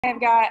I've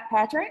got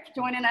Patrick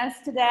joining us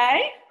today.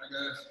 Hi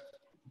guys.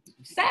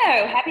 So,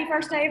 happy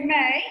first day of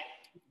May.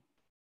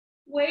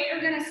 We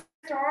are going to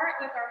start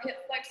with our hip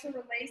flexor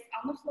release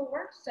on the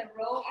floor. So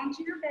roll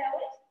onto your belly.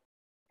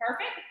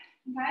 Perfect.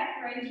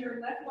 Okay, raise your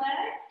left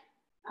leg.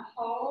 Now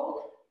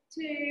hold,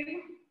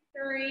 2,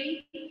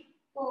 3,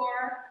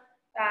 4,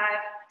 5,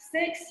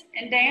 6,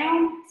 and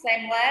down.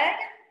 Same leg.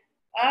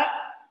 Up,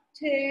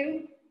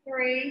 2,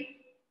 3,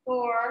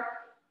 4,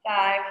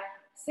 5,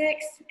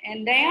 6,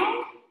 and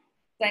down.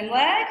 Same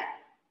leg,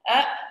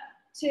 up,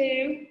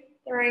 2,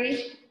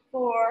 3,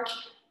 4,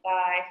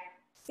 5,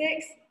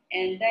 6,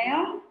 and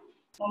down.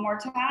 One more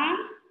time,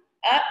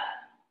 up,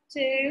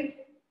 2,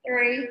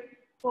 3,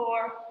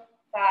 4,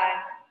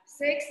 5,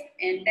 6,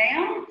 and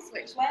down.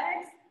 Switch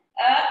legs,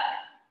 up,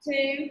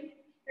 2,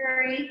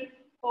 3,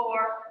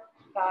 4,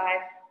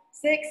 5,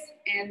 6,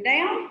 and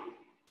down.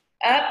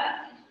 Up,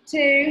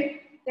 2,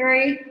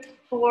 3,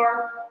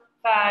 4,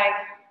 5,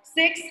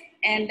 6,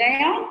 and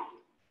down.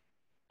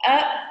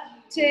 Up,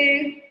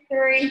 2,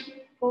 3,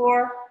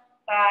 4,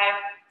 5,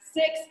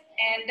 6,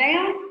 and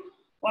down.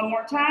 One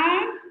more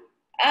time.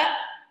 Up,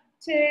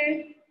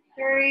 2,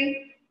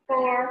 3,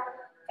 4,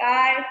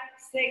 5,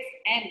 6,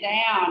 and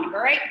down.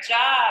 Great job.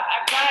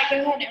 All right,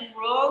 go ahead and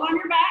roll on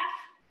your back.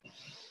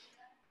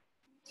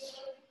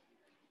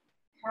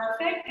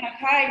 Perfect.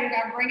 Okay, you're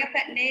going to bring up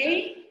that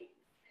knee,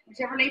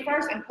 whichever knee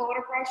first, and pull it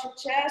across your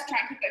chest. Try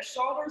and keep those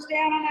shoulders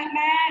down on that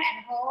mat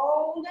and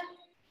hold.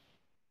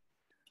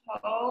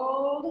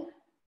 Hold.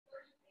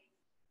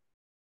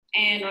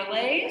 And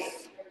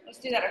release. Let's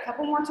do that a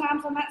couple more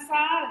times on that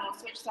side, and we'll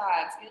switch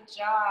sides. Good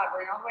job.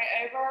 Bring all the way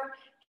over.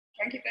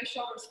 Try and keep those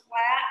shoulders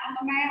flat on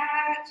the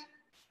mat.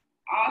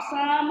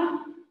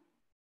 Awesome.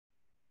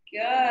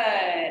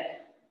 Good.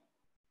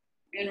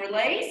 And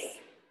release.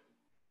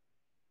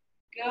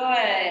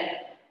 Good.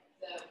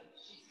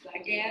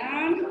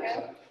 Again.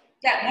 Good.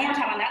 Yeah, one more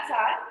time on that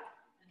side.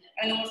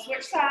 And then we'll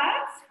switch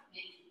sides.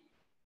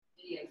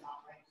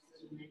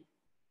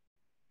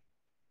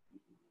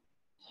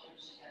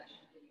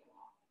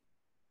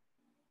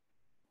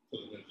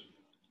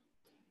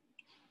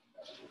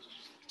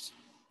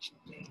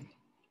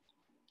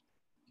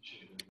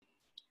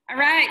 All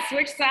right,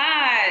 switch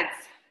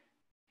sides.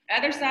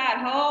 Other side,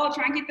 hold,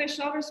 try and keep those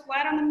shoulders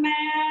flat on the mat.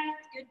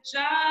 Good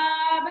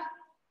job.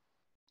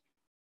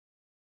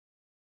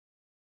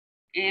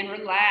 And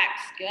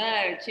relax,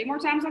 good. 2 more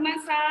times on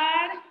that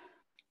side.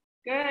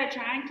 Good,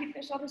 try and keep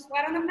the shoulders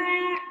flat on the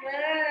mat.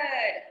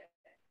 Good.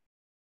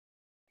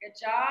 Good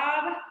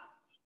job.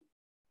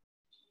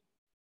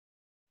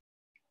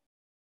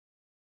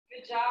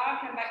 Good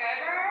job, come back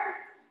over.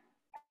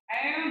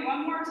 And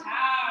one more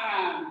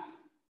time.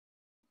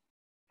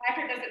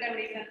 Patrick doesn't know what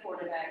he's in for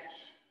today.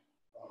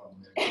 Oh,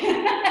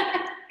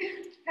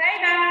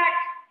 Payback.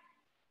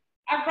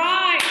 All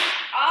right,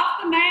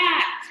 off the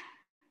mat.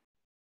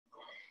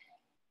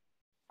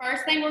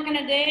 First thing we're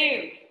gonna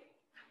do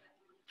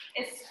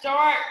is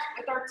start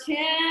with our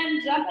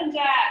 10 jumping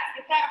jacks.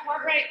 Get that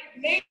heart rate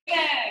moving.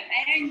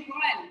 And 1,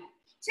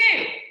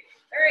 2,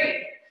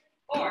 3,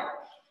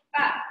 4,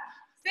 5,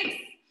 6,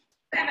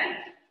 7,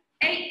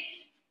 8,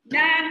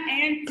 9,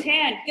 and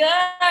 10.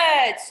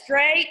 Good.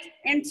 Straight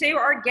into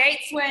our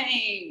gate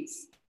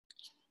swings.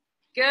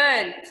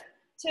 Good.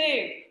 2,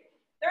 3,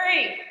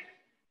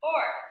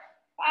 4,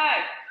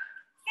 5,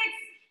 6,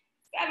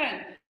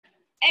 7,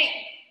 8,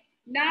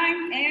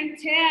 9, and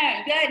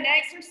 10. Good.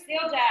 Next are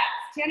steel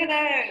jacks. 10 of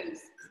those.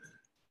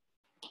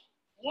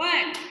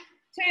 1, 2,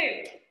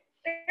 3,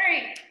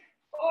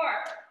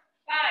 4,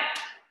 5,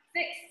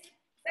 6,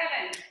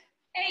 7,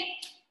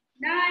 8,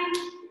 9,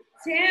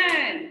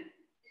 10.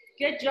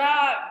 Good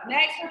job.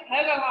 Next are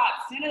pogo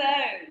hops. 10 of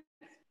those.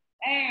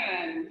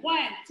 And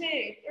 1, 2,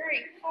 3,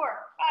 4, 5,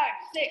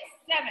 6,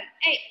 7,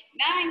 8,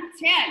 9,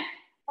 10.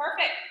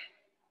 Perfect.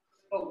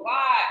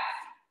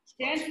 Squats.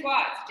 10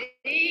 squats.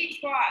 Deep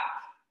squats.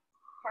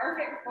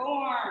 Perfect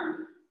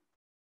form.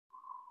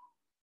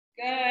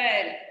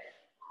 Good.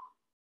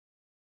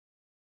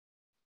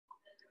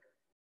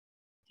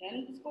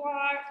 10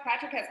 squats.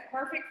 Patrick has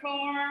perfect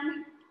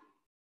form.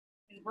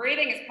 His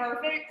breathing is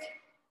perfect.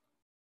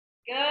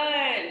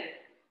 Good.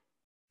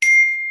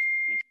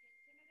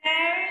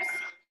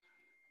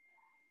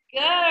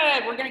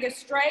 Good. We're going to go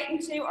straight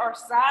into our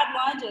side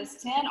lunges,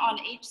 10 on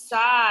each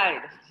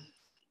side.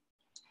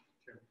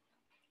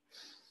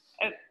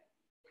 Oh. I'm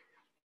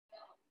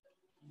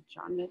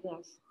trying to do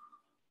this.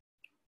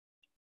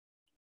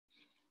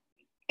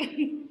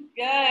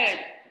 Good.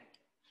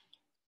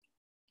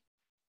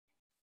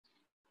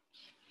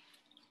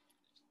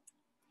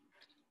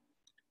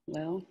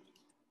 Well,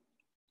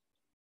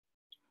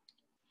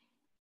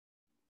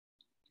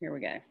 here we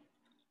go.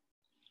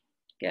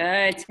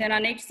 Good, 10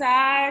 on each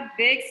side,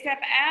 big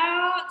step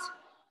out.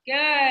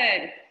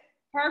 Good,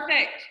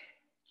 perfect.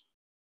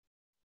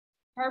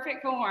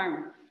 Perfect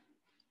form.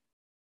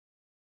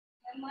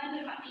 10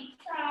 lunges on each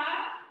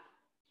side.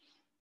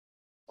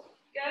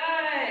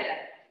 Good.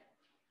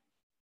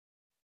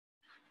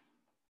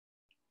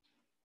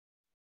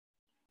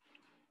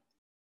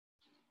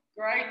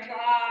 Great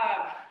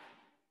job.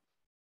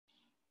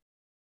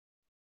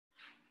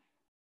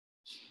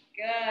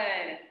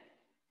 Good.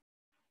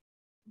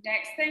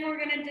 Next thing we're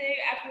gonna do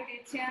after we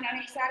do 10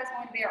 on each side is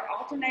going to be our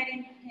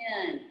alternating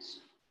hinge.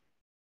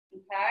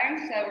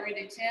 Okay, so we're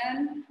gonna do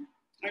 10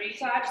 on each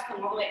side, just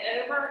come all the way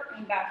over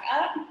and back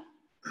up.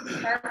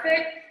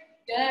 Perfect,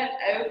 good,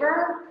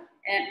 over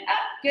and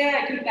up,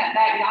 good. Keep that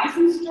back nice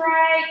and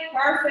straight,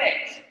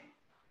 perfect.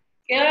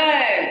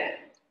 Good.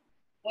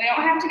 We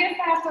don't have to go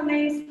fast on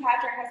these.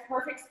 Patrick has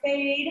perfect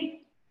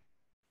speed.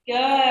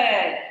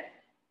 Good.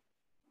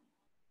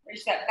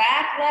 Reach that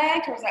back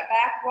leg towards that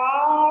back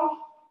wall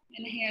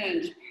and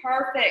hinge.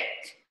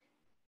 Perfect.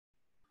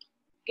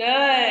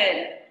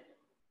 Good.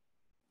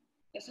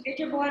 This will get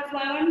your blood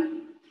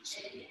flowing.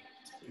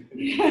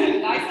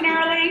 Nice and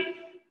early.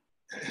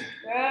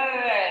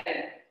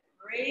 Good.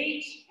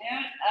 Reach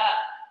and up.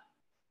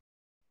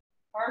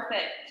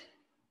 Perfect.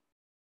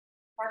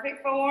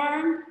 Perfect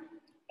form.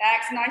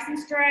 Back's nice and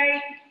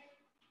straight.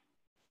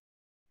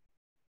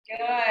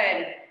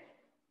 Good.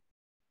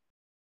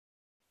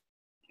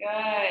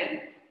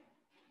 Good.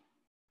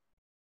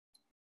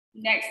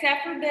 Next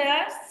step for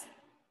this,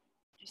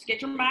 just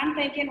get your mind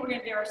thinking. We're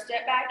gonna do our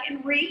step back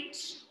and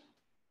reach.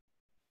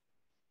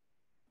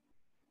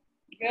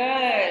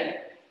 Good.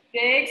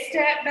 Big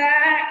step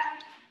back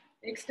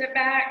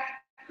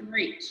and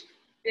reach.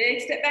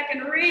 Big step back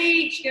and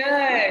reach,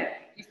 good.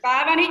 Do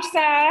 5 on each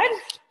side.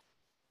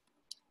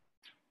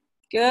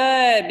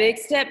 Good, big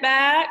step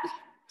back.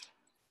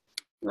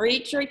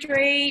 Reach, reach,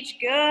 reach,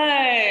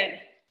 good.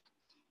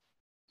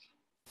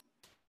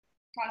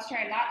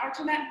 Concentrate, not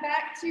arching that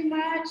back too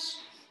much.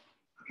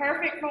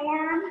 Perfect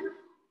form.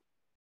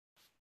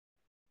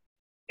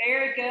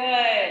 Very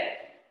good.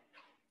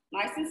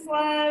 Nice and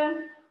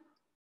slow.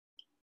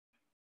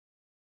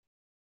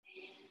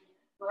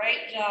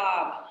 Great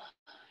job.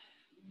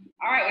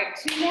 All right, we have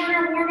 2 more in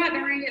our warm-up,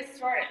 then we're gonna get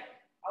started.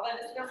 Although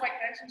this feels like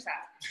an exercise.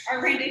 All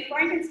right, we're gonna do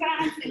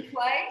Frankenstein's in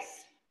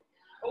place.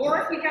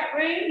 Or if you got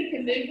room, you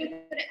can move with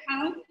it at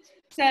home.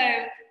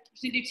 So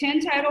you do 10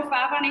 total,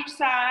 5 on each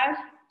side.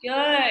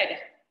 Good.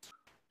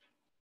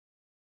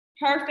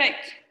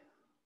 Perfect.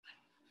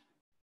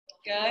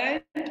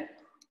 Good.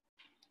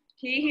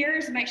 Key here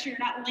is to make sure you're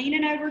not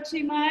leaning over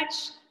too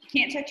much. You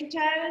can't touch your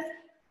toes.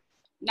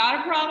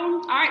 Not a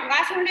problem. All right,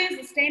 last one is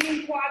the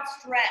standing quad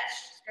stretch.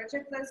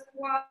 Stretch up those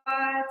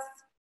quads.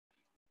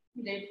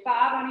 You do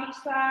 5 on each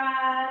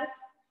side.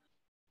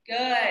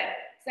 Good.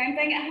 Same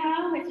thing at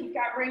home. If you've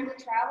got room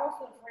to travel,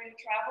 feel free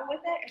to travel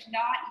with it. If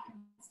not, you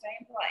can stay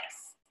in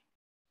place.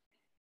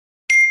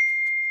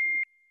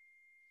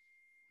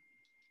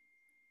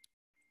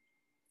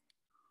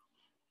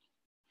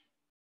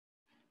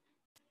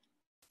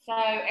 So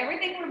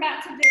everything we're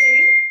about to do,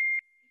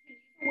 you can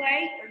use a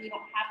weight or you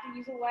don't have to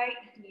use a weight.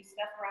 You can use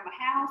stuff around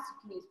the house. You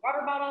can use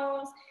water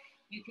bottles.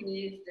 You can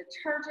use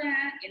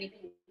detergent, anything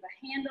with a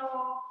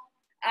handle.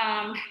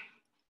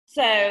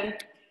 So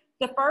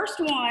the first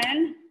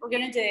one we're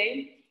gonna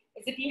do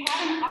is if you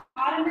have an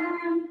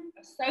ottoman,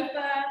 a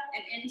sofa,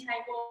 an end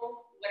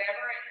table,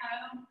 whatever at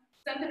home,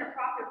 something to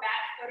prop your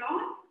back foot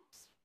on,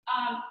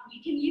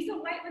 you can use a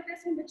weight with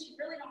this one, but you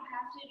really don't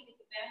have to get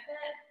the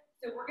benefit.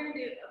 So we're gonna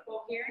do a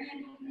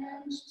Bulgarian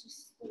hinge to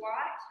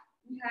squat,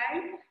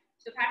 okay?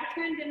 So Patrick's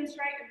gonna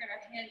demonstrate, you're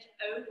gonna hinge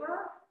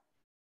over,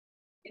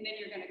 and then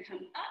you're gonna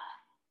come up.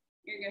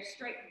 You're gonna go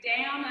straight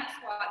down that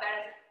squat.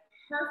 That is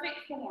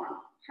perfect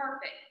form,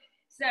 perfect.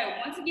 So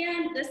once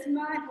again, this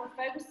month we're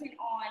focusing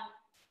on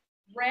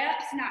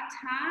reps, not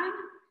time.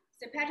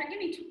 So Patrick, give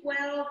me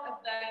 12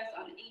 of those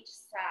on each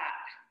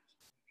side.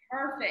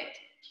 Perfect.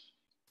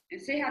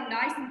 And see how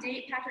nice and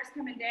deep Patrick's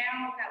coming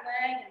down with that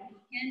leg, and when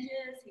he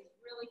hinges, he's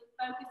really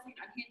focusing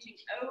on hinging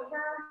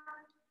over.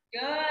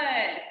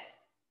 Good.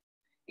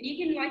 And you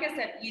can, like I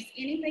said, use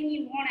anything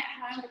you want at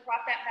home to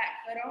prop that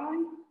back foot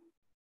on.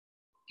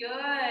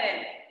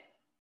 Good.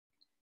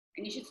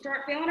 And you should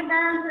start feeling a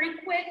burn pretty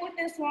quick with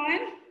this one.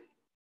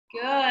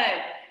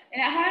 Good.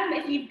 And at home,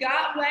 if you've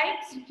got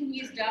weights, you can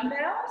use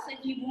dumbbells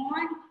if you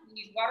want. You can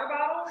use water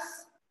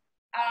bottles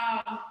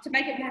to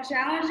make it more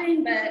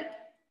challenging, but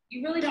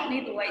you really don't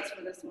need the weights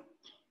for this one.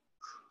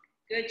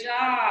 Good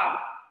job.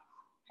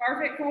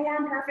 Perfect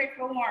form, perfect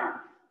form.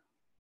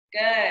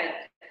 Good.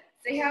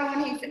 See how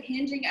when he's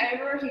hinging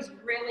over, he's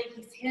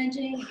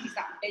hinging and he's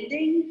not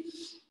bending?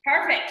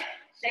 Perfect.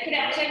 Check it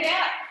out, check it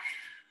out.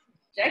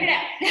 Check it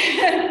out.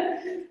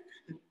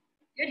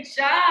 Good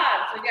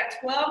job. So we got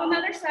 12 on the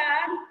other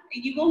side.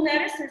 And you will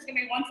notice there's gonna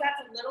be one side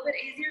that's a little bit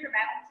easier to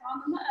balance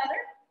on than the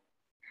other.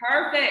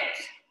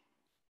 Perfect.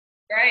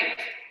 Great.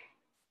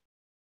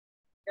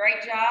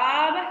 Great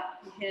job.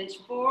 Hinge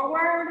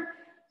forward.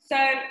 So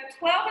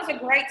 12 is a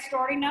great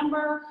starting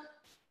number.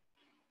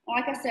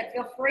 Like I said,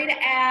 feel free to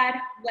add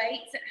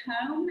weights at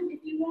home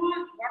if you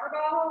want. Water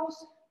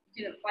bottles.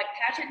 Like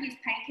Patrick used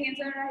paint cans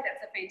the other day.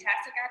 That's a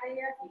fantastic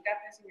idea. If you've got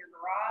this in your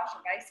garage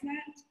or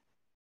basement,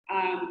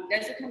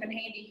 those will come in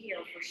handy here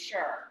for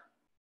sure.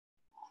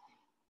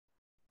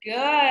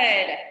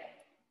 Good.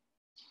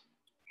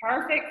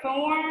 Perfect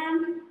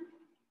form.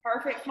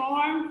 Perfect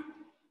form.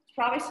 It's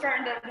probably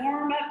starting to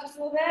warm up just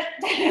a little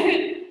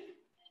bit.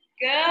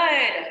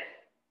 Good.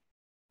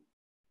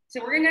 So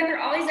we're gonna go through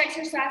all these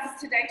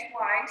exercises today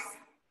twice.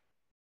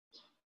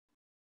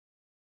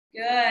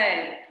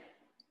 Good.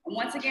 And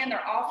once again,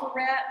 they're all for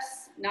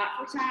reps, not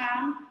for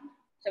time.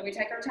 So we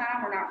take our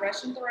time, we're not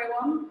rushing through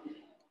them.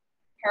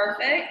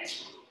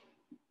 Perfect.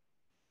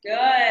 Good.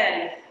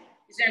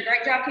 You're doing a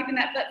great job keeping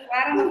that foot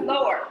flat on the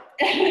floor.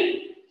 Check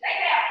it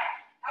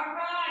out. All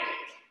right.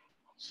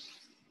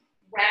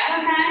 Grab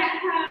a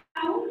mat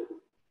at home,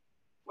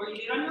 or you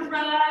do it on your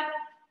rug.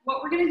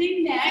 What we're gonna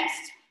do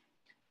next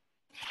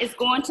is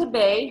going to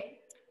be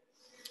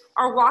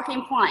our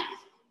walking plank.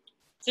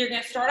 So you're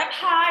gonna start up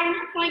high in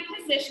your plank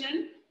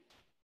position.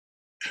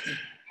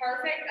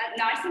 Perfect,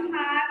 nice and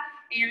high.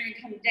 And you're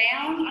gonna come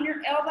down on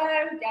your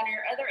elbow, down on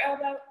your other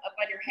elbow, up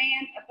on your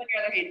hand, up on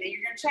your other hand. Then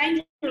you're gonna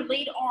change your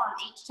lead arm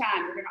each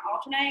time. You're gonna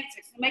alternate, so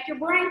it's gonna make your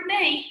brain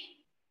think.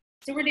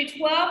 So we're gonna do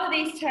 12 of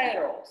these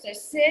total. So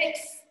 6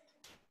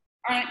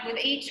 with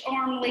each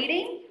arm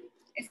leading.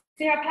 And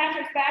see how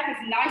Patrick's back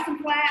is nice and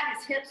flat,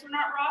 his hips are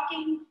not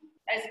rocking.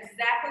 That's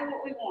exactly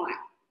what we want.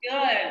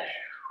 Good.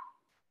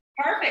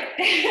 Perfect.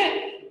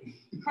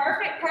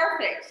 Perfect,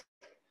 perfect.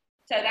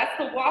 So that's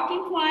the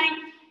walking plank.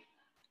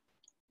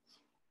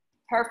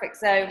 Perfect.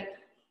 So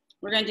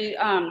we're going to do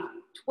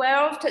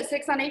 12 to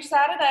 6 on each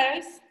side of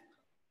those.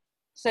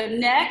 So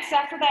next,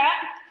 after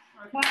that,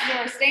 we're going to do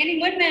our standing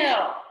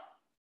windmill.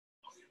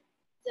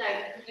 So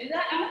do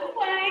that out of the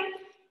way.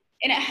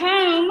 And at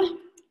home,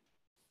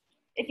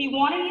 if you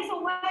want to use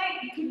a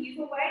weight, you can use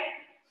a weight.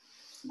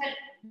 But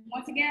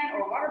once again,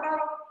 or a water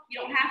bottle, you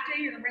don't have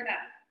to. You're going to bring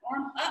that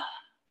arm up.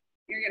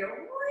 You're going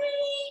to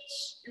reach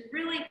and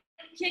really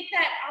kick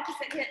that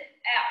opposite hip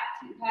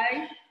out,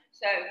 okay?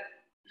 So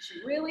you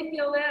should really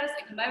feel this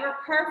and come over.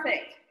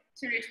 Perfect.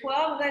 So we're going to do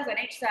 12 of those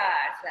on each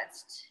side. So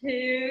that's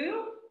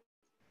 2.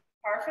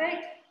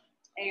 Perfect.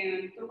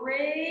 And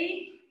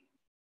 3.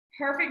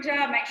 Perfect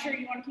job. Make sure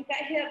you want to keep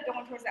that hip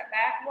going towards that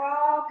back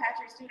wall.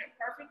 Patrick's doing it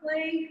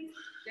perfectly.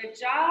 Good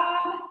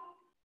job.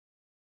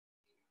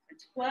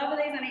 12 of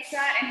these on each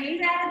side, and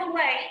he's out of the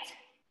weight.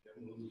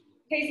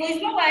 He's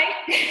losing the weight.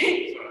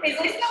 He's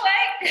losing the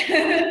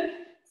weight.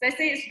 So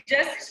see, it's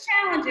just as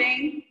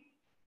challenging,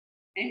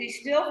 and he's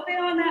still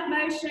feeling that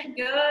motion.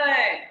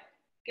 Good.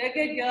 Good,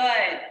 good,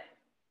 good.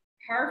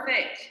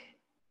 Perfect.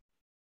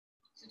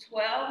 So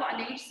 12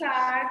 on each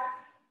side.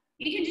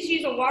 You can just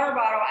use a water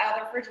bottle out of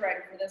the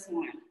refrigerator for this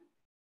one,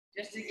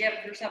 just to give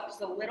yourself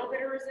just a little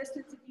bit of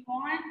resistance if you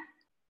want.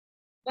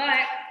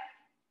 But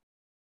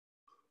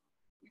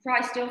you're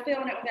probably still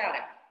feeling it without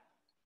it.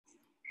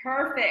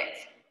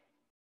 Perfect.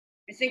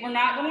 And see, we're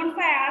not going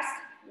fast.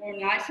 We're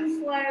nice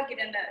and slow. Get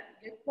into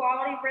good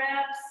quality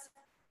reps.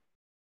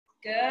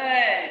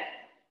 Good.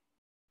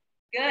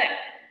 Good.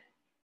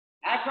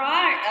 All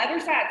right. Other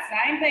side,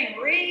 same thing.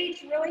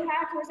 Reach really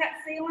high towards that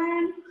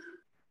ceiling.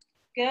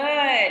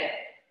 Good.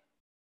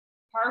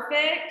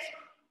 Perfect.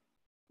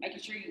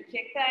 Making sure you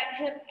kick that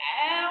hip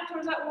out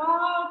towards that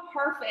wall.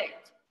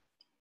 Perfect.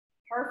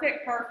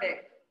 Perfect,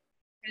 perfect.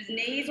 His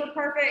knees are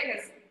perfect.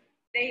 His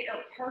feet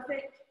are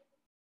perfect.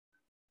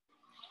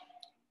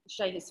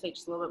 Show you his feet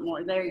just a little bit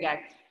more. There you go.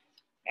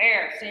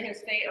 There. See,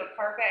 his feet are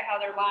perfect, how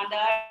they're lined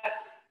up.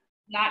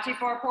 Not too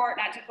far apart,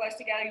 not too close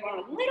together. You want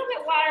them a little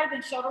bit wider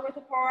than shoulder width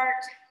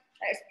apart.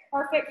 That is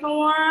perfect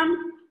for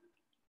him.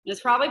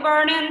 It's probably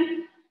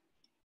burning.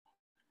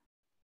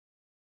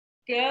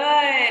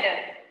 Good.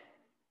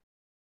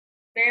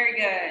 Very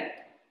good.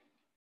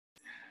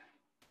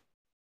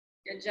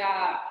 Good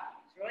job.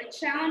 Really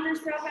challenge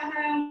yourself at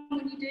home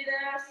when you do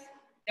this.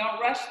 Don't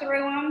rush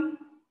through them.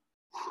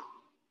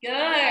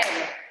 Good.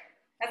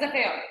 How's it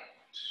feel?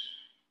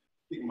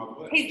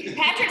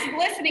 Patrick's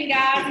glistening,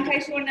 guys, in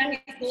case you want to know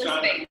he's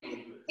glistening.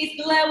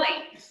 He's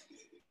glowing.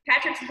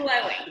 Patrick's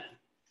glowing.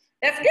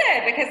 That's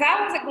good, because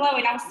I wasn't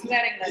glowing. I was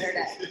sweating the other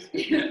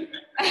day.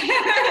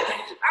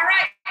 All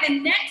right, the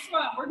next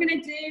one, we're going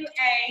to do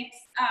a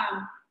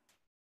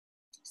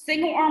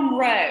single arm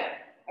row,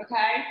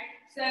 okay?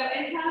 So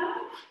in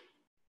home,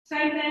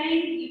 same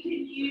thing. You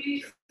can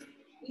use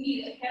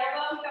a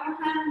kettlebell going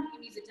home. You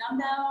can use a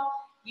dumbbell.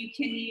 You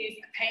can use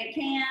a paint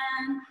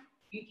can.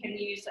 You can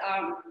use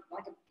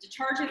like a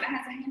detergent that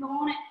has a handle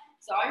on it.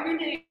 So all you're going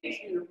to do is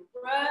you're going to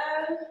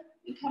row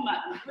and come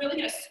up. You're really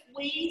going to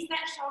squeeze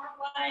that shoulder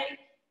blade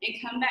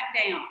and come back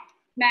down.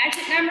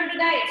 Magic number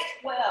today is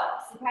 12.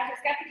 So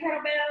Patrick's got the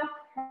kettlebell.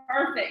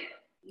 Perfect.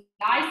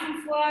 Nice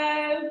and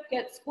slow.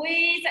 Good.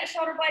 Squeeze that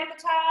shoulder blade at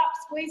the top.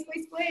 Squeeze,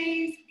 squeeze,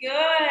 squeeze.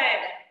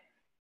 Good.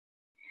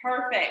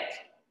 Perfect.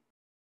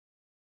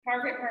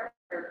 Perfect,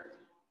 perfect.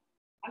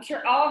 I'm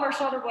sure all of our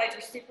shoulder blades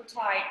are super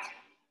tight.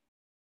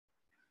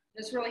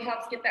 This really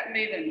helps get that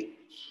moving.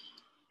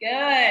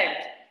 Good.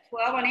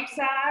 12 on each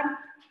side.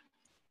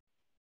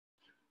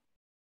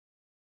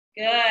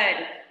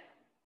 Good.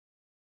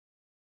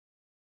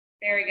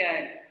 Very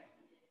good.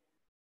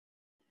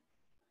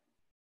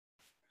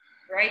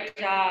 Great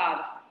job.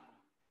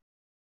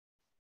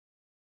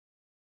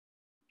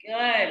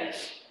 Good.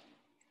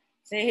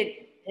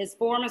 See, his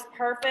form is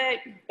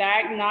perfect.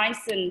 Back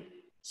nice and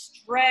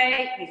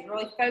straight. He's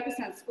really focused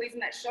on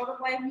squeezing that shoulder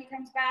blade when he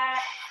comes back.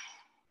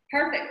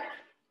 Perfect.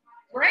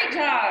 Great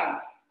job.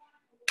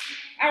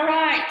 All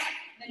right.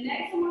 The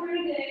next one we're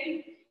going to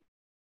do,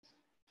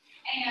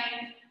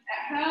 and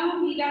at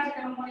home, you guys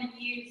are going to want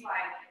to use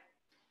like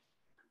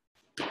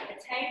a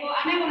table.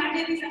 I know when I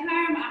do these at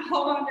home, I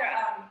hold on to,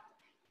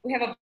 we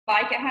have a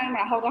bike at home, and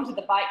I hold on to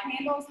the bike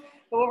handles.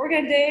 But what we're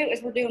going to do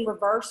is we're doing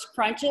reverse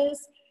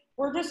crunches.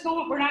 We're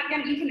not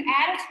going to, you can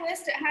add a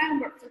twist at home,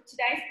 but for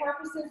today's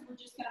purposes, we're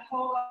just going to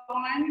hold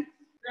on.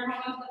 We're going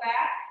to hold on to the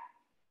back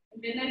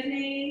and bend those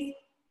knees.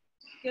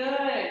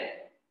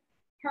 Good.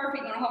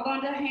 Perfect. You're going to hold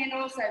on to the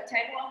handle. So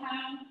table at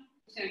home.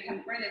 Just going to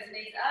come bring those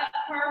knees up.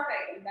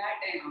 Perfect. And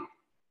back down.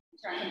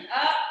 Turn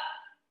up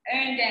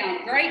and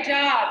down. Great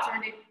job. So we're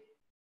going to do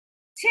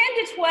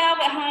 10 to 12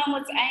 at home.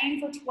 Let's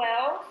aim for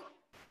 12.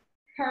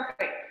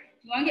 Perfect.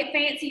 If you want to get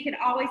fancy, you can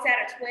always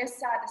add a twist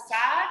side to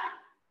side.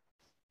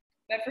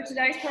 But for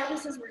today's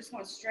purposes, we're just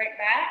going straight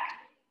back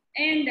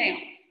and down.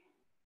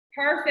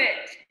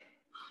 Perfect.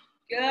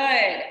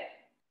 Good.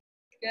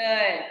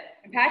 Good.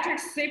 And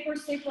Patrick's super,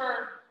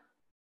 super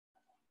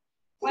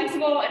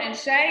flexible and in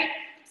shape.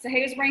 So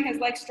he was bringing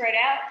his legs straight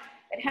out.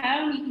 At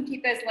home, you can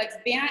keep those legs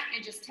bent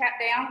and just tap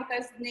down with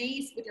those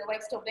knees with your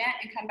legs still bent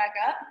and come back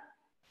up.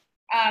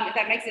 If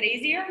that makes it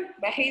easier.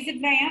 But he's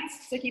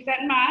advanced, so keep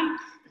that in mind.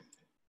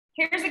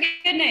 Here's the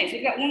good news.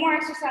 We've got one more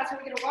exercise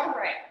before we get a water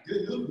break.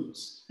 Good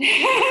news.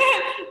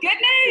 Good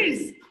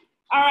news.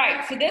 All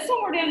right, so this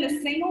one we're doing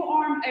the single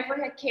arm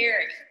overhead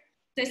carry.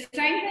 So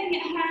same thing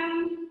at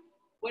home.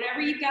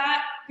 Whatever you've got,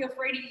 feel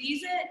free to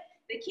use it.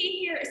 The key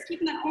here is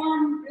keeping that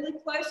arm really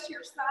close to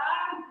your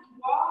side.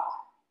 You walk,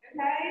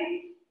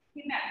 okay?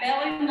 Keeping that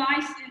belly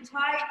nice and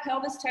tight,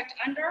 pelvis tucked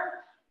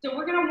under. So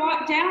we're gonna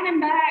walk down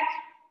and back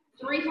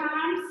 3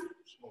 times.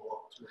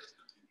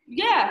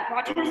 Yeah,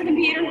 watch towards the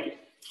computer.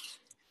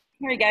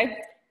 Here you go.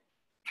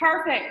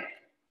 Perfect.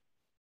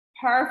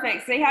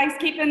 Perfect. See how he's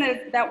keeping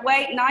that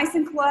weight nice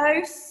and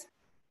close?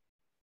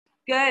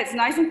 Good. It's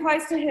nice and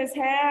close to his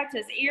head, to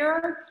his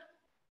ear.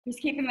 He's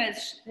keeping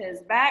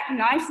his back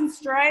nice and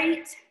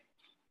straight.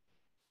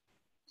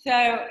 So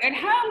at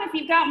home, if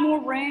you've got more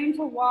room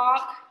to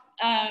walk,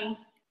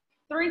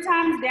 3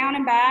 times down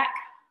and back.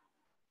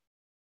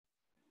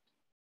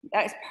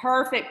 That's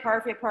perfect,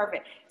 perfect,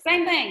 perfect.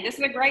 Same thing. This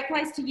is a great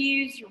place to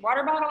use your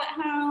water bottle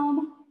at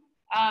home.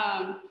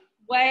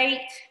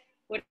 Weight,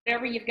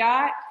 whatever you've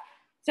got.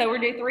 So we're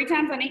going to do 3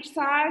 times on each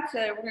side. So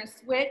we're going to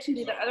switch and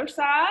do the other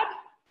side.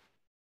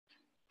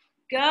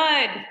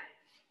 Good.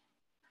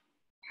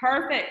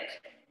 Perfect.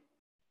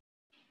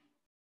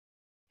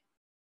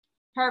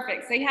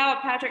 Perfect. See how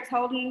Patrick's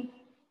holding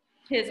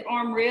his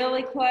arm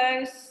really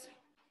close?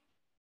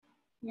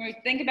 When you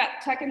think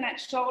about tucking that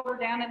shoulder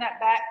down in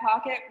that back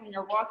pocket when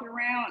you're walking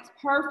around, it's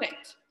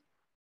perfect.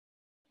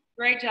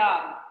 Great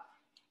job.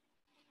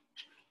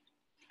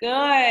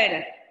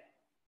 Good.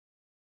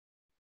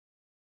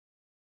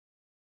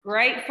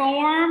 Great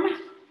form.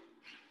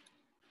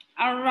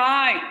 All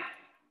right.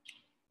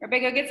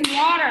 Everybody go get some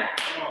water.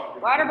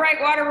 Water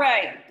break, water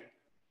break.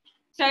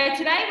 So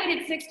today we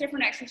did 6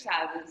 different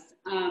exercises.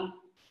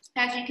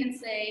 As you can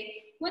see,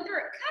 went through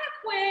it kind of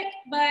quick,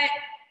 but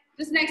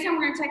this next time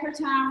we're going to take our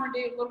time. We're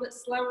going to do a little bit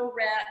slower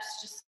reps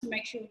just to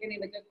make sure we're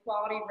getting the good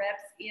quality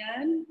reps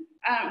in.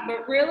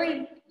 But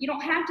really, you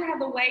don't have to have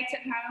the weights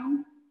at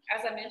home.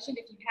 As I mentioned,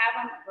 if you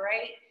have them,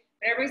 great.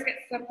 But everybody's got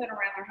something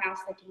around their house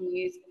they can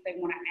use if they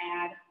want to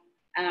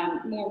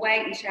add more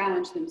weight and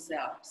challenge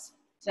themselves.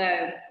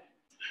 So,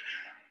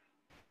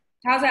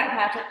 how's that,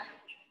 Patrick?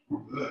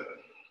 Good.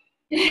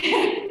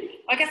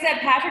 Like I said,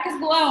 Patrick is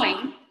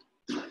glowing.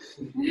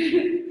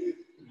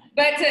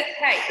 But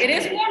hey, it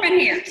is warm in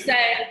here. So,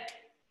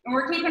 and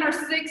we're keeping our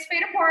 6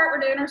 feet apart. We're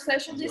doing our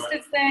social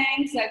distance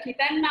thing. So keep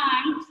that in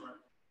mind.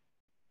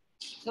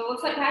 So it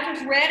looks like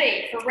Patrick's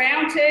ready for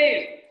round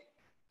 2.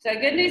 So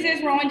good news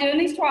is we're only doing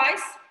these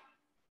twice.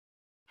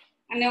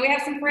 I know we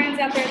have some friends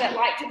out there that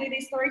like to do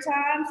these 3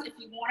 times. If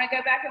you want to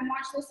go back and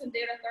watch this and do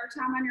it a 3rd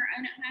time on your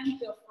own at home,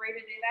 feel free to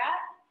do that.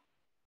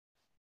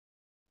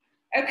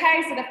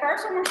 Okay, so the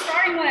first one we're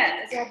starting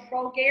with is our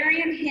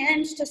Bulgarian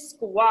hinge to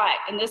squat.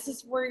 And this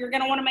is where you're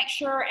going to want to make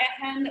sure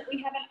at home that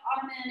we have an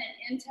ottoman, an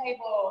end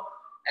table,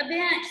 a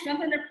bench,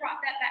 something to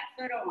prop that back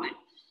foot on.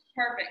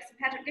 Perfect. So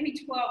Patrick, give me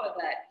 12 of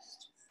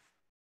those.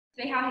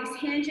 See how he's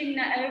hinging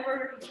that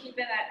over. He's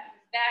keeping that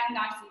back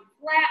nice and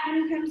flat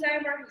when he comes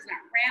over. He's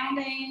not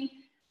rounding.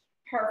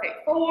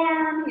 Perfect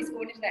form. He's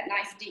going into that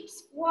nice deep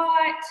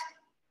squat.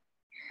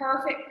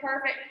 Perfect,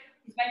 perfect.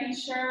 He's making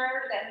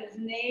sure that his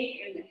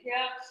knee and the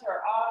hips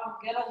are all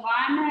in good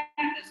alignment.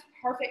 It's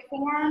perfect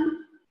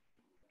form.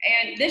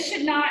 And this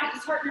should not, is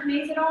this hurting your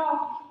knees at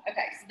all?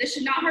 Okay, so this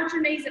should not hurt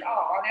your knees at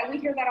all. I know we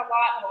hear that a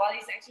lot in a lot of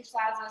these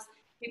exercises.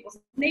 People's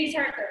knees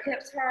hurt, their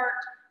hips hurt.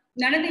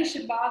 None of these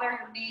should bother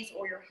your knees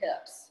or your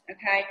hips,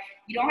 okay?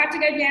 You don't have to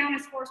go down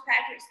as far as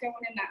Patrick's going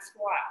in that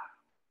squat,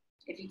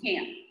 if you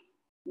can,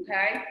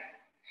 okay?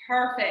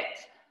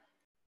 Perfect.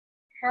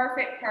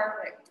 Perfect,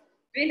 perfect.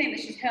 If anything,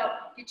 this should help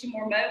get you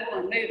more mobile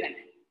and moving.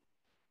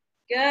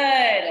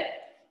 Good.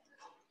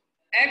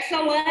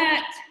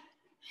 Excellent.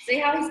 See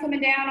how he's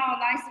coming down all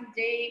nice and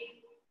deep?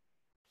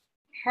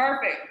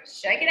 Perfect.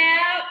 Shake it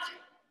out.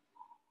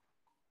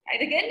 Hey,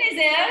 the good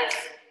news is,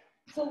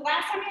 so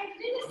last time you had to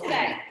do this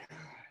today.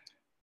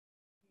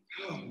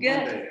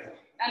 Good.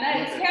 I know,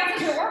 this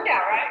counts as your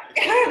workout, right?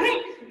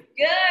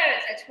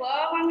 Good. So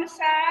 12 on the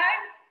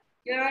side.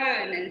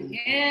 Good. And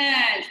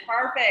hinge.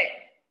 Perfect.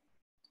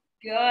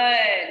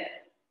 Good.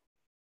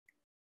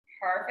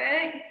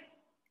 Perfect.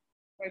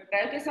 We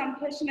focus on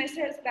pushing those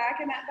hips back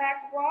in that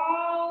back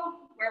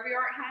wall. Wherever you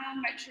are at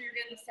home, make sure you're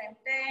doing the same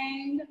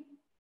thing.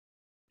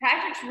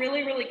 Patrick's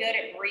really, really good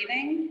at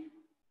breathing.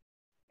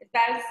 As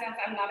bad as it sounds,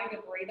 I'm not a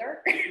good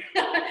breather.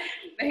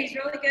 But he's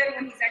really good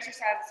when he's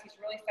exercises. He's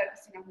really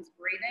focusing on his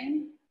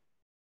breathing.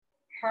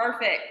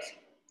 Perfect.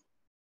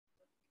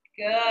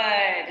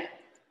 Good.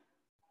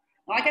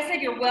 Like I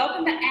said, you're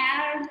welcome to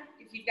add,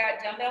 if you've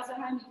got dumbbells at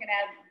home, you can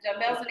add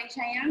dumbbells in each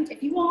hand.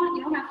 If you want,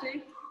 you don't have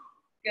to.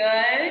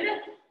 Good.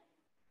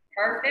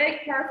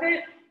 Perfect,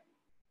 perfect.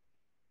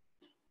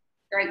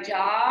 Great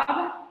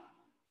job.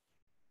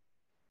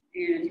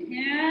 And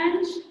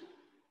hinge.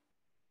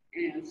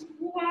 And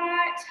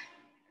squat.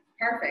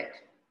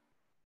 Perfect.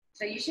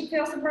 So you should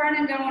feel some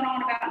burning going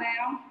on about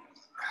now.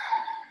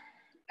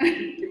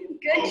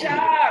 Good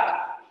job.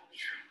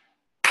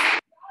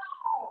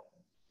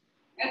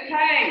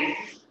 Okay,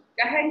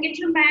 go ahead and get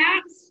your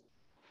mats.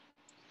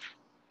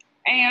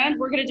 And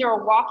we're gonna do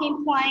a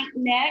walking plank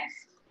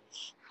next.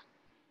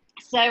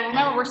 So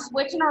remember, we're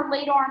switching our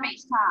lead arm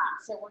each time.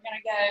 So we're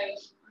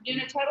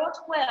doing a total of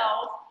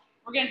 12.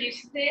 We're gonna do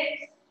 6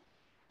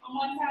 on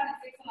one side and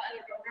 6 on the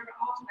other, but we're gonna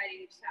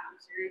alternate each time.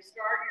 So you're gonna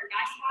start your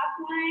nice high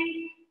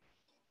plank.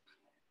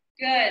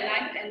 Good,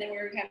 nice, and then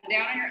we're gonna come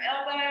down on your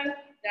elbow,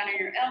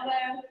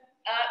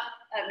 up.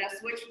 Now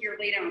switch your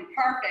lead arm,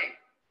 perfect.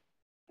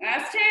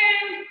 That's 2.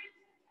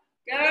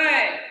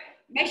 Good.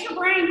 Makes your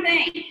brain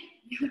think.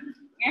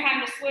 You're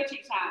having to switch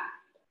each time.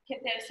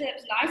 Keep those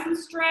hips nice and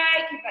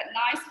straight. Keep that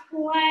nice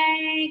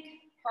plank.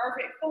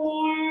 Perfect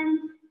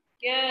form.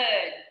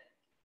 Good.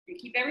 And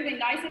keep everything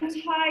nice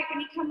and tight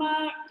when you come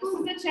up. This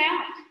is a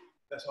challenge.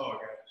 That's hard,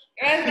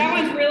 guys. That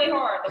one's really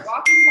hard. The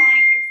walking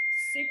plank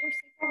is super,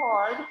 super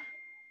hard.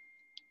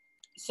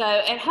 So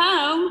at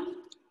home,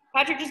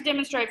 Patrick just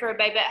demonstrated for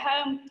everybody, but at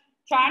home,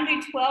 try and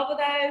do 12 of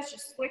those.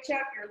 Just switch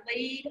up your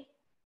lead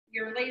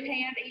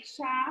hand each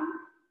time.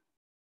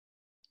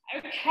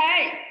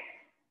 Okay.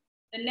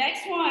 The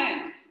next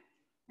one,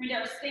 we're going to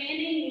do a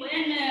standing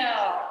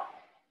windmill.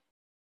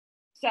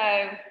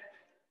 So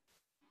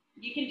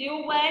you can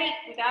do a weight,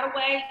 without a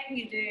weight,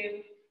 you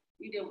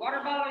can do a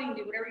water bottle, you can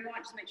do whatever you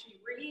want, just make sure you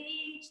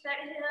reach that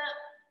hip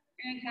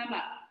and come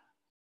up.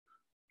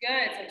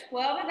 Good, so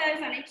 12 of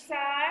those on each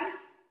side.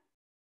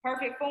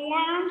 Perfect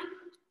form.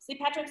 See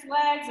Patrick's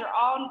legs,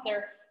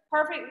 they're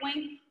perfect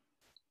length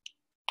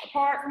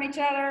apart from each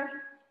other.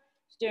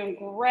 He's doing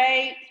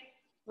great.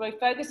 Really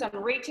focus on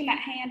reaching that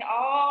hand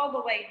all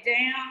the way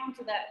down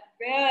to that,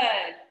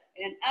 good,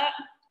 and up.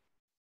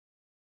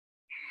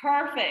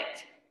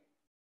 Perfect.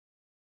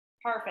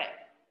 Perfect.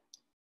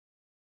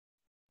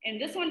 And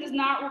this one does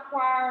not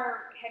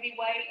require heavy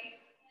weight,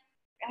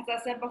 as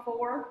I said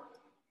before.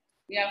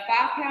 You have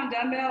 5-pound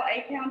dumbbell,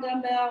 8-pound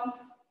dumbbell,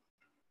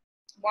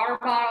 water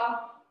bottle,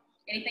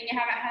 anything you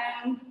have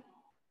at home.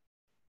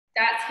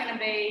 That's going to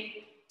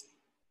be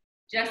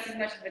just as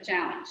much of a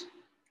challenge.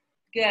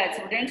 Good,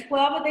 so we're doing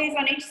 12 of these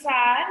on each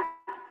side.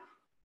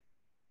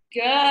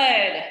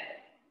 Good.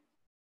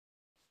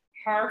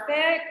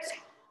 Perfect.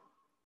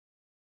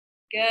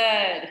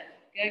 Good,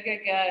 good, good,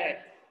 good.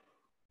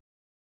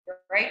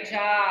 Great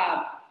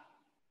job.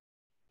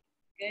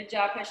 Good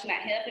job pushing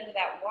that hip into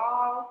that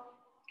wall.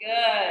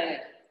 Good.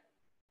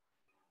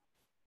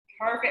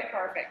 Perfect,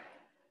 perfect.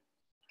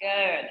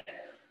 Good.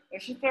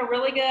 This should feel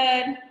really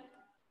good.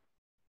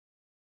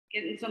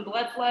 Getting some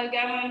blood flow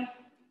going.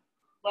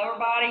 Lower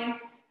body.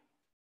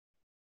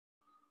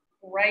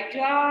 Great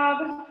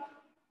job.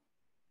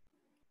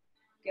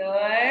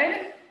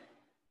 Good.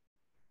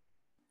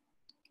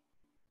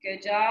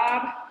 Good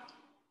job.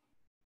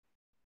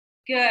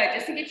 Good.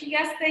 Just to get you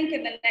guys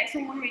thinking, the next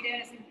one we're going to be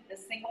doing is the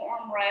single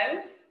arm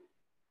row.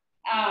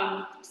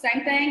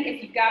 Same thing,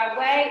 if you've got a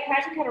weight,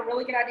 Patrick had a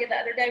really good idea the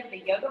other day with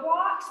the yoga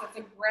blocks. So it's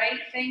a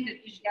great thing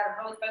because you got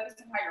to really focus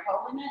on how you're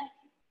holding it.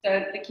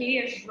 So the key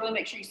is just really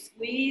make sure you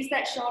squeeze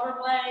that shoulder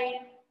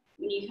blade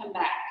when you come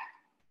back.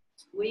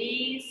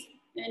 Squeeze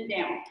and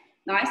down.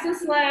 Nice and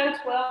slow,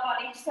 12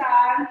 on each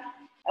side.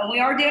 And we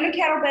are doing a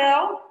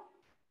kettlebell,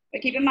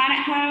 but keep in mind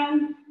at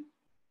home,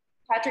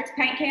 Patrick's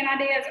paint can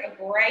idea is a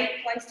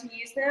great place to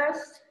use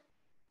this.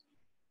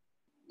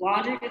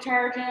 Laundry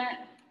detergent,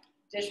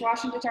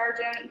 dishwashing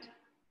detergent,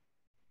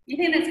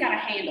 anything that's got a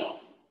handle.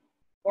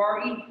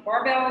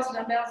 Barbells,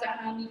 dumbbells at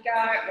home you've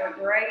got are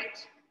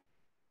great.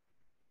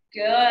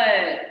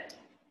 Good.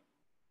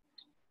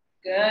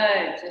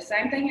 Good. So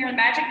same thing here. The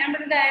magic number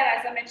today,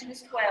 as I mentioned,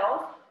 is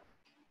 12.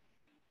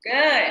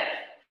 Good.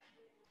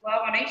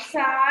 12 on each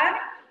side.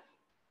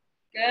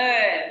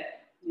 Good.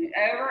 Move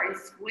over and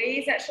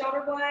squeeze that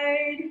shoulder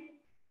blade.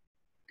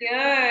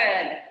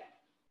 Good.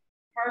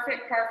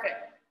 Perfect,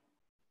 perfect.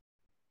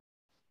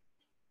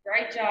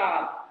 Great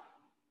job.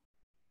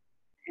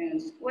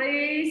 And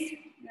squeeze,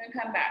 and then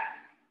come back.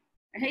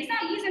 And he's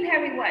not using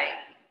heavy weight,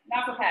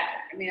 not for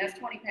Patrick. I mean, that's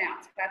 20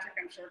 pounds. Patrick,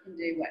 I'm sure, can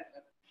do what,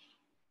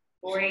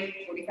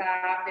 40,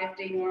 45,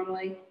 50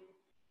 normally.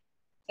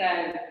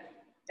 So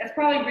that's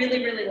probably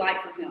really, really light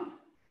for him.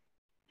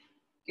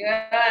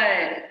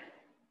 Good.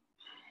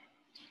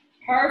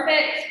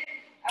 Perfect.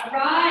 All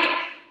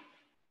right.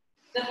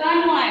 The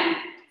fun one.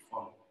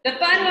 The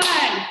fun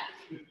one.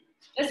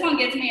 This one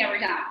gets me every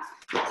time.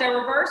 So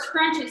reverse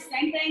crunches,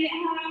 same thing at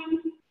home.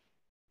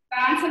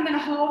 Find something to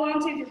hold on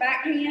to with your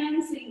back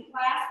hand so you can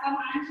clasp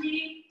behind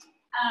you.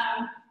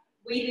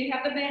 We do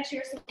have the bench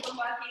here, so we're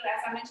lucky.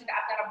 As I mentioned,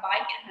 I've got a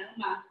bike at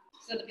home,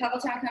 so the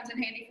Peloton comes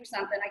in handy for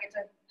something. I get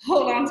to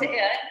hold on to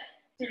it.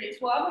 So do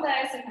 12 of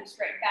those, so come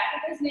straight back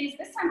at those knees.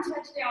 This time,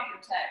 touch down your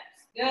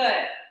toes.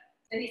 Good.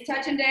 So he's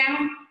touching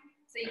down,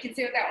 so you can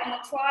see what that one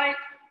looks like.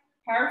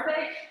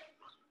 Perfect.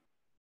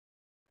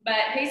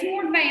 But he's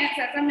more advanced.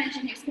 As I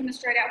mentioned, he's coming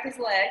straight out with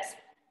his legs.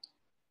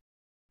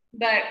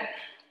 But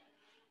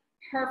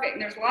perfect.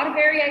 And there's a lot of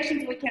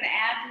variations we can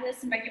add to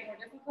this to make it more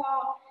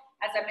difficult.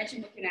 As I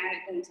mentioned, we can add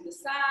it into the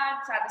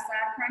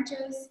side-to-side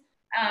crunches.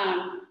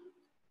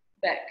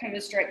 But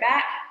coming straight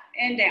back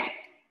and down.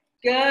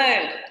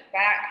 Good.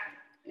 Back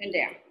and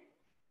down.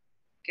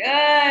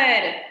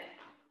 Good.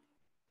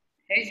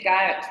 He's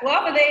got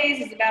 12 of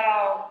these is about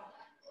all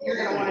you're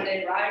going to want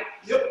to do, right?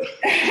 Yep.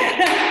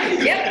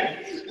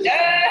 Yep.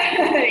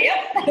 Yep.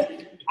 I don't think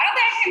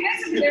I can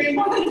miss it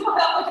anymore than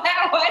 12 with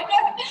that one.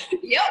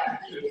 Yep.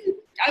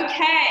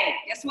 Okay.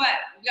 Guess what?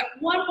 We got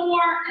one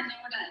more and then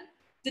we're done.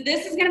 So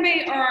this is going to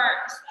be our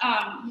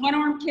one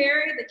arm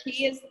carry. The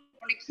key is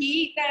we're going to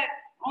keep that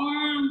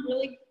arm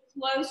really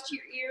close to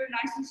your ear,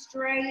 nice and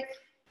straight.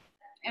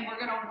 And we're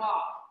going to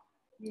walk.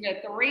 You go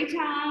 3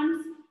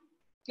 times.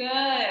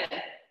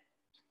 Good.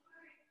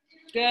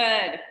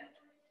 Good.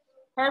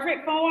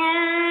 Perfect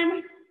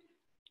form.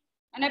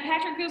 I know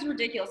Patrick feels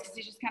ridiculous because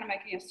he's just kind of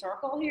making a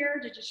circle here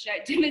to just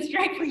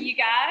demonstrate for you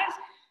guys.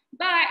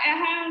 But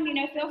at home, you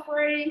know, feel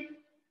free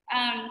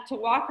to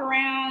walk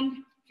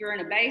around. If you're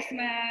in a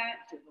basement,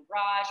 if you're in a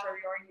garage, wherever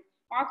you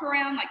are, walk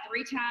around like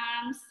 3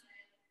 times,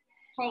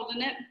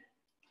 holding it.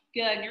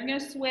 Good. And you're going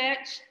to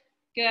switch.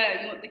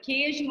 Good. The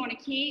key is you want to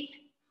keep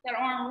that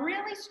arm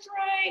really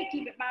straight.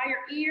 Keep it by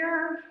your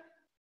ear.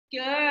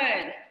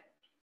 Good.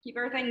 Keep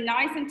everything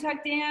nice and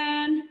tucked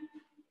in.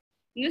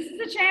 And this is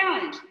a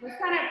challenge.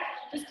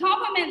 This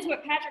complements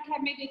what Patrick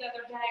had me do the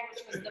other day,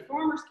 which was the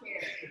farmer's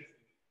carry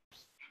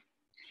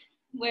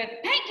with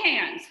paint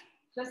cans.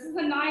 This is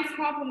a nice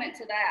complement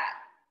to that.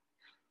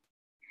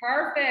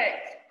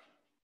 Perfect.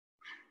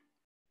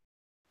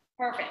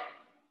 Perfect.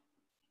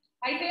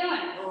 How you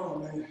feeling? Oh,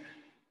 man.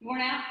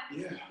 Worn out?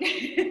 Yeah.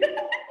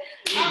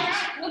 All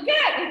right. Well,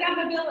 good. We got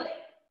mobility.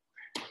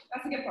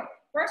 That's a good part.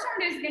 First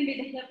one is going to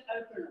be the hip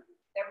opener.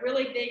 That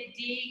really big,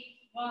 deep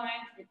one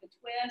with the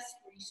twist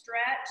where you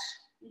stretch.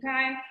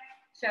 Okay?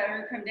 So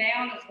come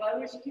down as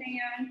low as you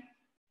can.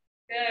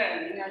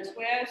 Good. You're going to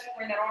twist.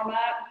 Bring that arm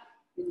up.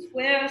 And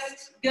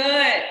twist.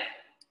 Good.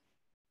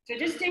 So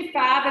just do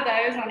 5 of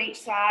those on each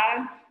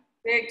side.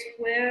 Big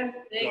twist.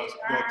 Big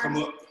turn. Come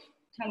up.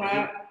 Come right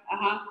up.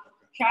 Uh-huh.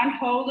 Try and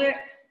hold it.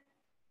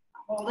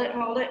 Hold it.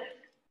 Hold it.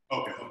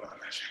 Okay, hold on.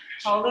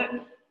 Hold it.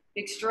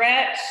 Big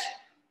stretch.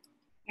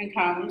 And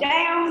come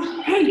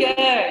down.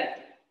 Good.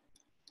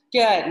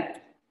 Good.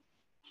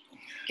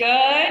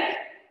 Good.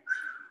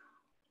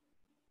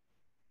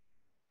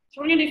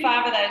 So we're going to do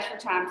 5 of those for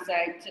time's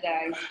sake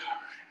today.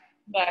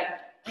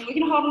 But we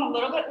can hold them a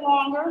little bit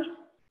longer.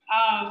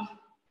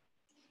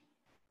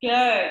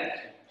 Good.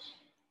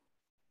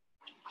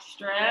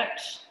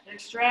 Stretch. Big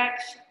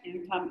stretch.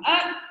 And come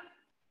up.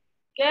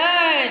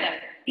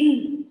 Good.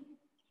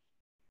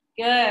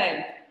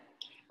 Good.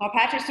 While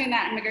Patrick's doing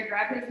that, I'm going to go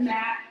grab his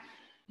mat.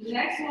 The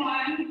next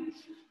one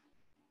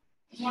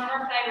is one of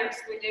our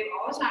favorites we do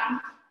all the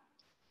time.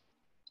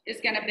 Is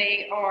going to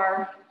be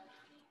our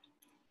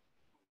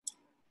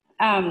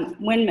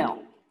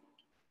windmill.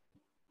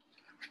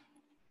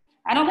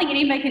 I don't think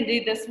anybody can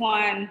do this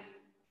one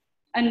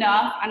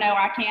enough. I know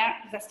I can't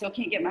because I still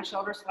can't get my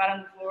shoulders flat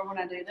on the floor when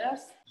I do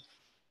this.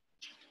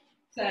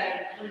 So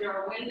we do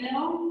our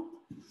windmill.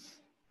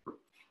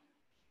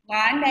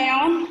 Lying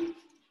down.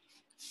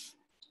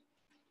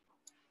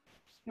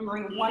 And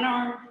bring one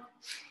arm.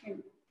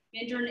 Bend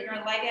your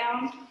lay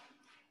down.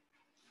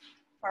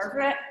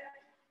 Perfect.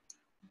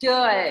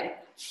 Good.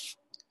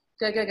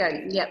 Good, good,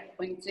 good. Yep,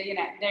 we can see you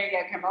now. There you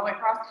go, come all the way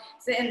across.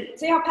 So, and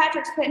see how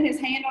Patrick's putting his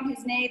hand on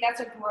his knee?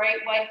 That's a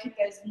great way to keep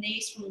those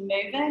knees from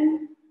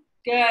moving.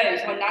 Good.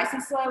 So nice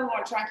and slow. We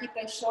want to try and keep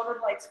those shoulder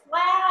blades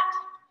flat,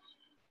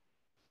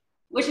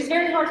 which is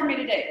very hard for me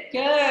to do.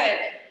 Good.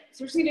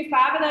 So we're just going to do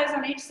 5 of those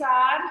on each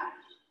side.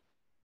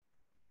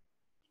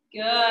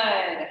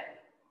 Good.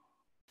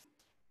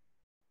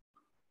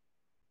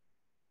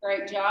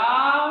 Great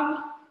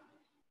job.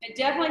 It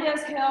definitely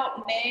does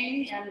help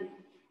me and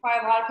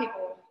probably a lot of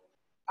people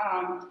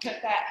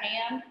put that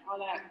hand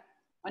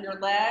on your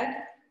leg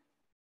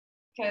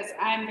because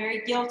I'm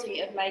very guilty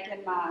of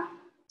making my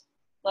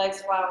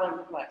Legs fly all over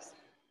the place.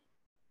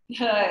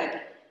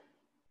 Good.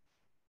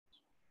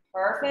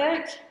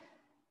 Perfect.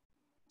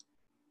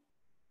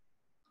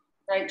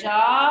 Great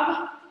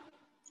job.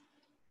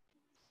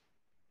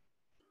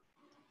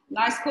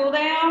 Nice cool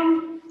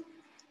down.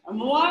 And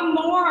one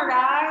more,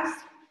 guys.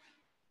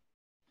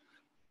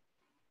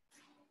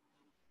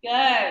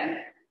 Good.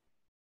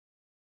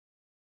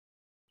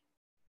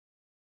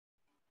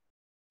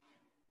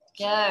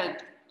 Good.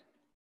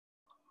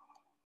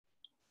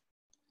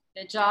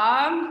 Good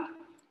job.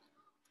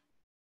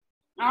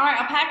 All right,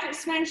 I'll pack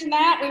expansion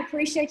that. We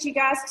appreciate you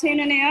guys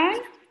tuning in.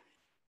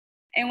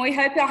 And we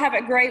hope y'all have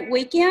a great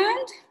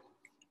weekend.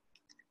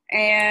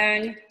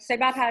 And say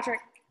bye, Patrick.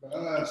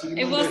 Bye. See you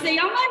And we'll Monday. see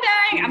you on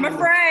Monday. I'm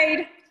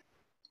afraid.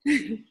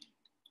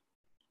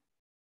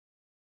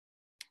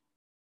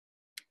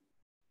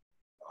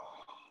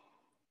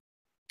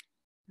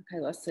 Okay,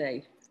 let's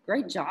see.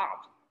 Great job.